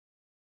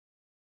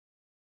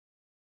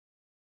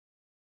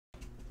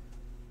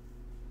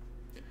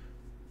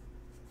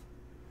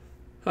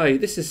Hi,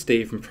 this is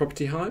Steve from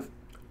Property Hive,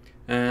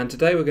 and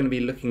today we're going to be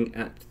looking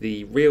at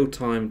the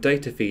real-time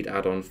data feed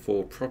add-on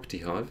for Property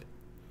Hive.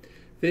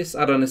 This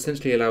add-on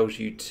essentially allows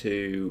you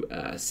to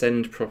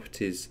send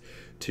properties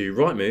to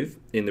Rightmove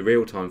in the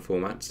real-time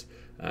format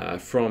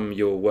from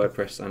your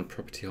WordPress and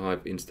Property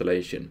Hive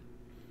installation.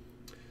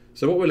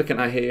 So what we're looking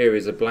at here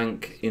is a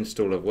blank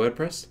install of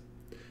WordPress,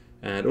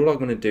 and all I'm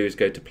going to do is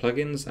go to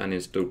Plugins and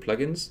install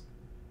Plugins.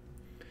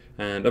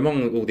 And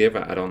among all the other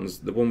add-ons,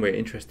 the one we're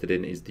interested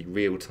in is the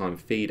real-time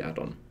feed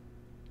add-on.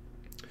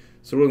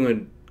 So all I'm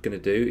going to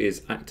do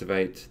is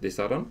activate this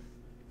add-on.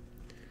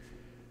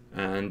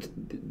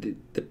 And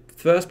the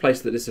first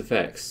place that this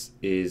affects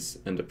is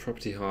under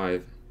Property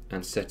Hive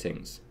and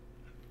Settings.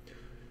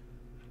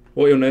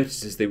 What you'll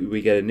notice is that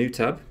we get a new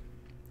tab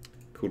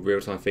called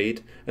Real-Time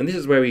Feed, and this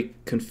is where we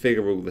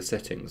configure all the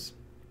settings.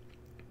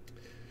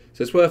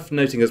 So it's worth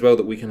noting as well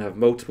that we can have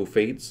multiple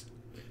feeds.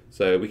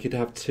 So we could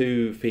have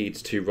two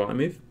feeds to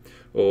Rightmove,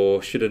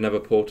 or should another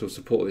portal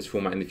support this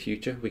format in the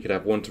future, we could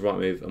have one to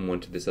Rightmove and one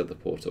to this other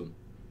portal.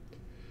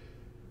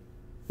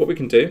 What we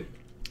can do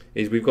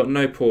is we've got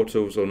no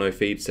portals or no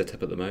feeds set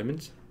up at the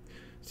moment.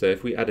 So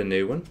if we add a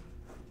new one,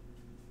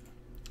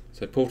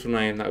 so portal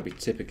name, that would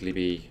typically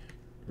be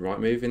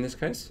Rightmove in this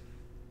case.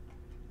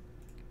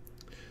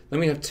 Then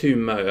we have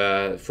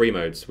two free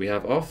modes. We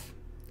have off,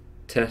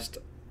 test,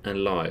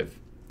 and live.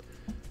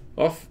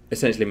 Off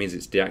essentially means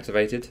it's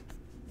deactivated.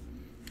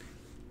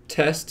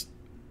 Test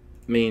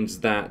means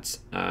that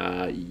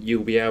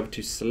you'll be able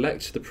to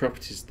select the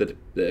properties that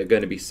are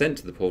going to be sent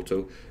to the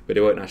portal, but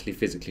it won't actually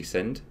physically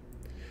send.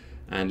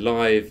 And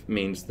live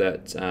means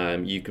that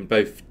you can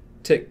both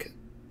tick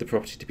the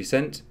property to be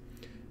sent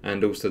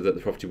and also that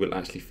the property will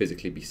actually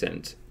physically be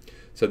sent.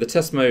 So the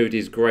test mode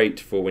is great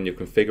for when you're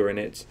configuring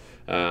it.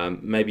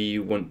 Maybe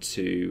you want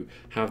to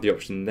have the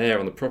option there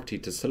on the property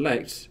to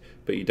select,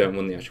 but you don't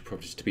want the actual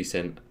properties to be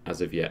sent as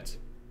of yet.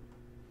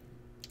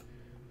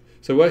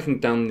 So working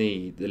down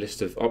the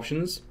list of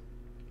options,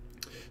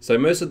 so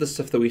most of the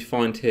stuff that we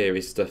find here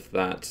is stuff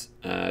that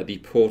the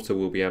portal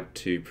will be able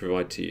to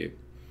provide to you.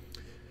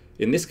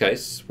 In this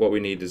case, what we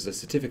need is a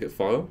certificate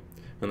file,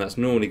 and that's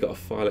normally got a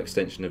file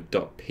extension of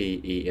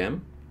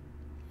 .pem.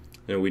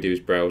 And all we do is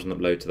browse and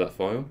upload to that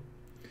file.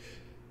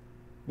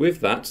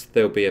 With that,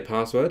 there'll be a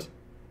password,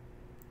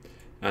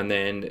 and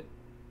then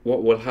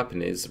what will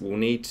happen is we'll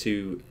need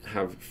to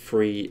have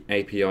free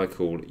API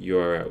call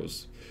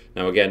URLs.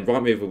 Now again,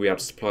 Rightmove will be able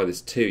to supply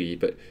this to you,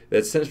 but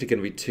there's essentially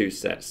going to be two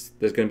sets.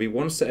 There's going to be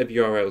one set of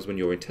URLs when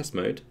you're in test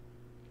mode,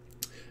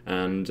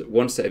 and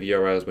one set of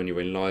URLs when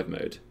you're in live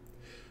mode.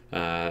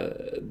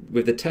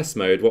 With the test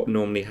mode, what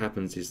normally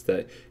happens is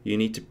that you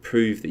need to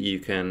prove that you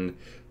can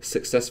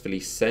successfully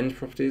send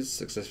properties,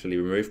 successfully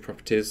remove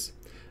properties,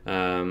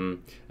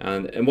 and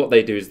what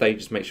they do is they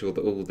just make sure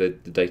that all the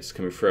data is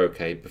coming through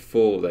okay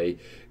before they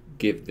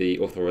give the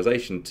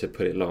authorization to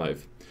put it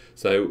live.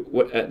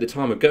 So at the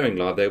time of going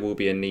live, there will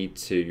be a need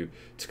to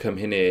come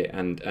in here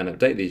and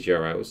update these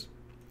URLs.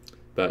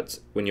 But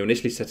when you're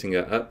initially setting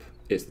it up,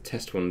 it's the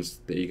test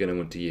ones that you're going to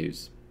want to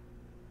use.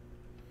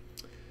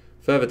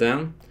 Further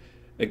down,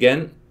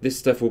 again, this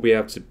stuff will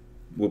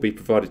be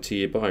provided to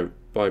you by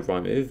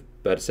Rightmove,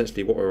 but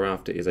essentially what we're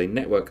after is a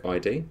network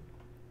ID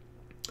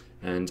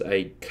and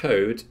a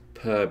code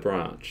per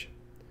branch.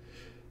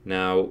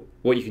 Now,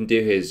 what you can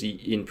do here is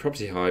in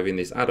Property Hive, in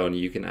this add-on,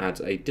 you can add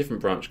a different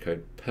branch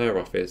code per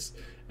office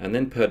and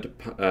then per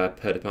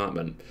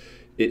department.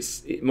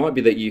 It might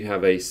be that you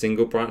have a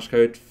single branch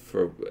code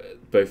for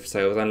both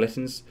sales and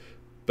lettings,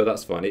 but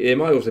that's fine. It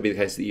might also be the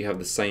case that you have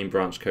the same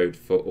branch code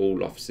for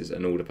all offices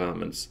and all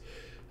departments.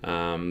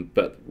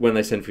 But when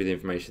they send through the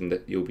information,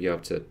 that you'll be able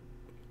to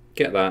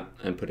get that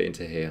and put it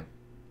into here.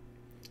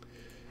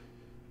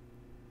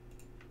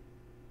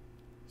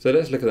 So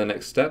let's look at the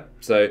next step.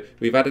 So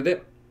we've added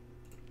it.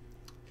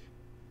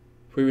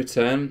 If we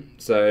return,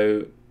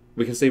 so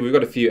we can see we've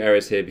got a few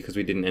errors here because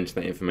we didn't enter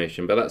that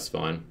information, but that's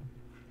fine.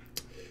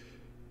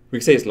 We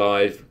can see it's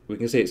live, we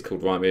can see it's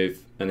called Rightmove,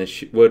 and then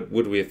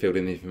would we have filled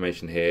in the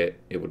information here,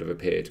 it would have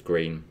appeared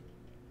green.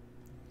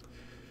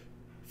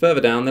 Further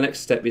down, the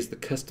next step is the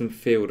custom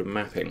field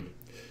mapping.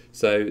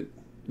 So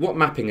what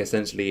mapping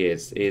essentially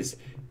is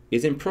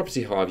in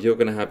Property Hive, you're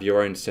going to have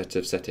your own set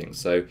of settings.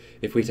 So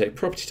if we take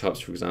property types,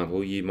 for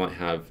example, you might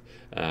have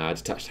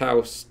detached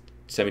house,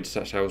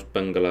 semi-detached house,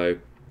 bungalow,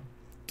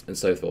 and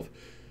so forth.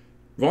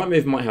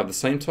 Rightmove might have the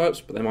same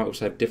types, but they might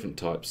also have different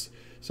types.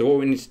 So what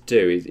we need to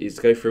do is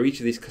go through each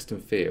of these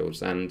custom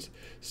fields, and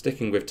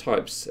sticking with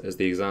types as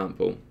the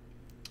example,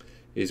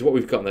 is what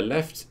we've got on the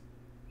left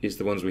is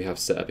the ones we have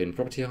set up in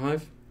Property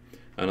Hive,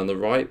 and on the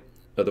right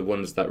are the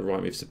ones that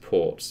Rightmove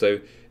support. So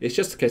it's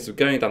just a case of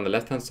going down the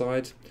left-hand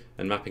side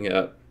and mapping it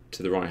up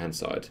to the right-hand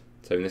side.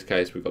 So in this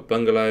case, we've got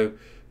bungalow,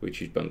 we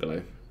choose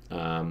bungalow.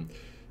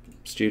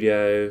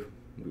 Studio,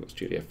 we've got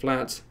studio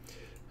flat.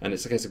 And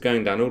it's a case of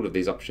going down all of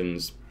these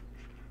options,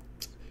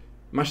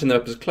 mashing them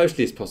up as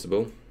closely as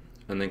possible,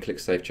 and then click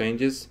Save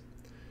Changes.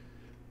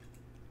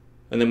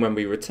 And then when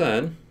we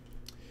return,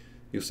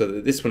 you'll see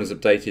that this one is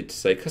updated to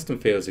say custom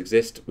fields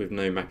exist with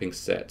no mapping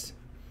set.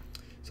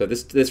 So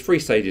there's three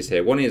stages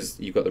here. One is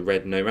you've got the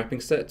red no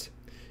mapping set,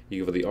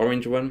 you've got the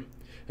orange one,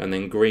 and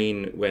then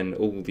green when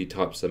all the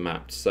types are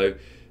mapped. So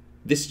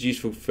this is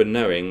useful for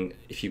knowing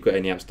if you've got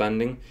any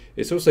outstanding.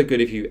 It's also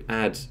good if you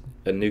add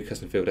a new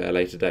custom field at a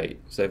later date.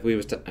 So if we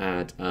was to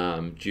add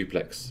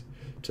duplex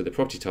to the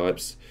property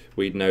types,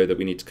 we'd know that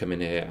we need to come in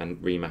here and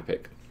remap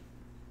it.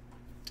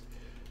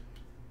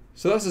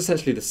 So that's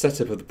essentially the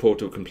setup of the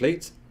portal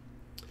complete.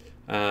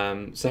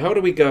 So how do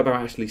we go about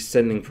actually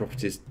sending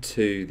properties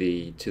to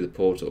the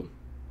portal?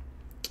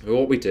 Well,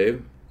 what we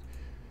do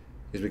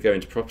is we go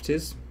into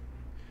properties,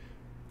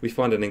 we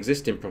find an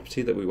existing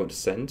property that we want to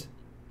send,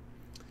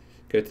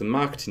 go to the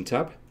marketing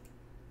tab,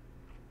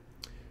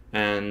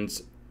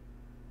 and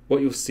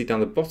what you'll see down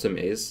the bottom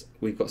is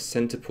we've got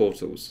send to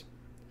portals.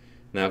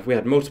 Now if we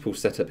had multiple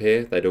set up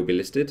here, they'd all be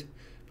listed,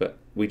 but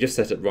we just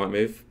set up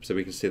Rightmove, so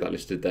we can see that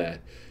listed there.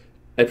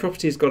 A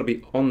property has got to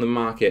be on the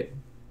market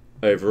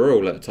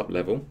overall at the top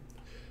level,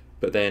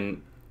 but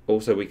then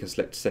also we can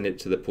select send it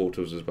to the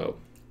portals as well.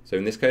 So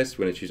in this case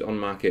we're going to choose on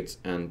market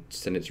and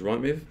send it to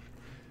Rightmove,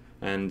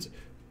 and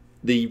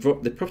the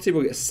property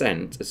will get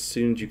sent as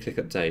soon as you click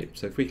update.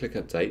 So if we click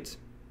update,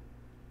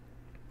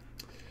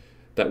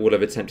 that will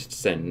have attempted to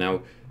send.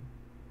 Now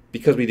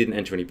because we didn't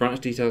enter any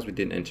branch details, we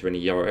didn't enter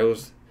any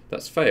URLs,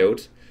 that's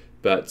failed,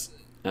 but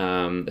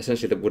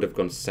essentially that would have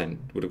gone sent.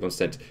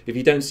 If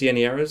you don't see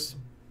any errors,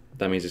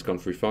 that means it's gone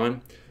through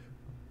fine.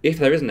 If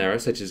there is an error,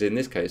 such as in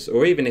this case,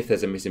 or even if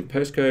there's a missing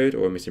postcode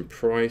or a missing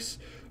price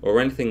or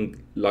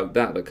anything like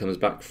that that comes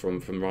back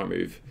from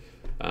Rightmove,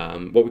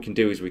 what we can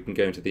do is we can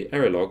go into the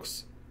error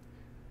logs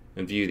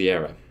and view the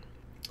error.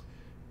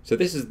 So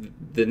this is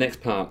the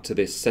next part to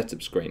this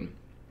setup screen.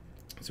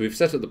 So we've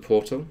set up the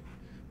portal,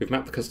 we've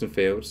mapped the custom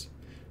fields,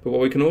 but what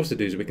we can also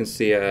do is we can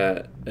see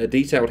a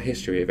detailed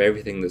history of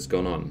everything that's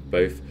gone on,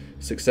 both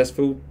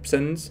successful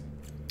sends,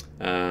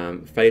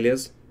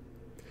 failures,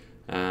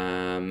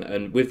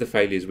 and with the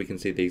failures we can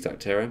see the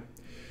exact error.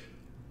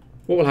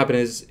 What will happen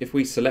is if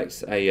we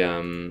select a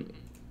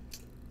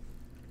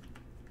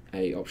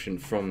option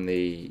from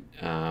the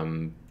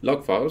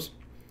log files,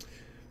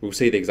 we'll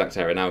see the exact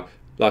error. Now,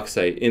 like I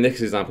say, in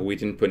this example we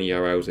didn't put any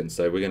URLs in,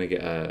 so we're going to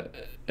get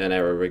an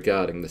error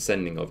regarding the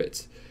sending of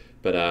it.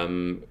 But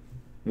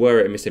were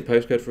it a missing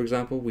postcode, for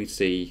example, we'd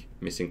see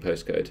missing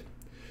postcode.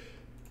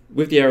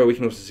 With the error we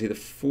can also see the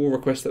full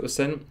request that was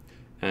sent,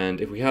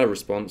 and if we had a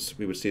response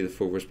we would see the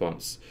full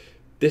response.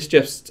 This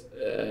just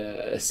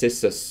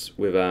assists us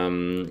with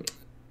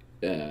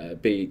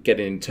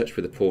getting in touch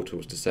with the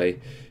portals to say,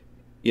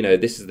 you know,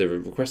 this is the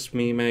request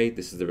we made,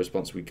 this is the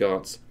response we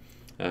got.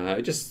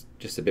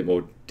 Just a bit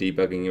more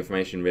debugging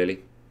information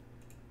really.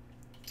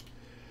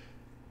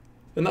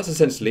 And that's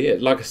essentially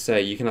it. Like I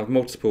say, you can have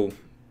multiple,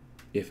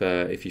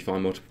 if you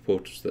find multiple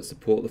portals that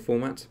support the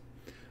format.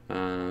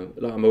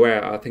 Like I'm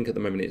aware, I think at the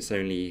moment it's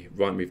only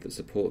Rightmove that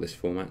support this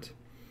format.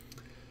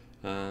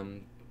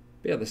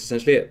 Yeah, that's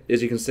essentially it.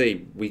 As you can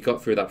see, we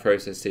got through that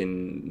process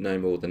in no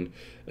more than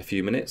a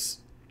few minutes,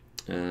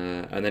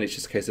 and then it's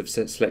just a case of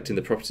selecting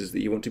the properties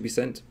that you want to be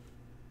sent.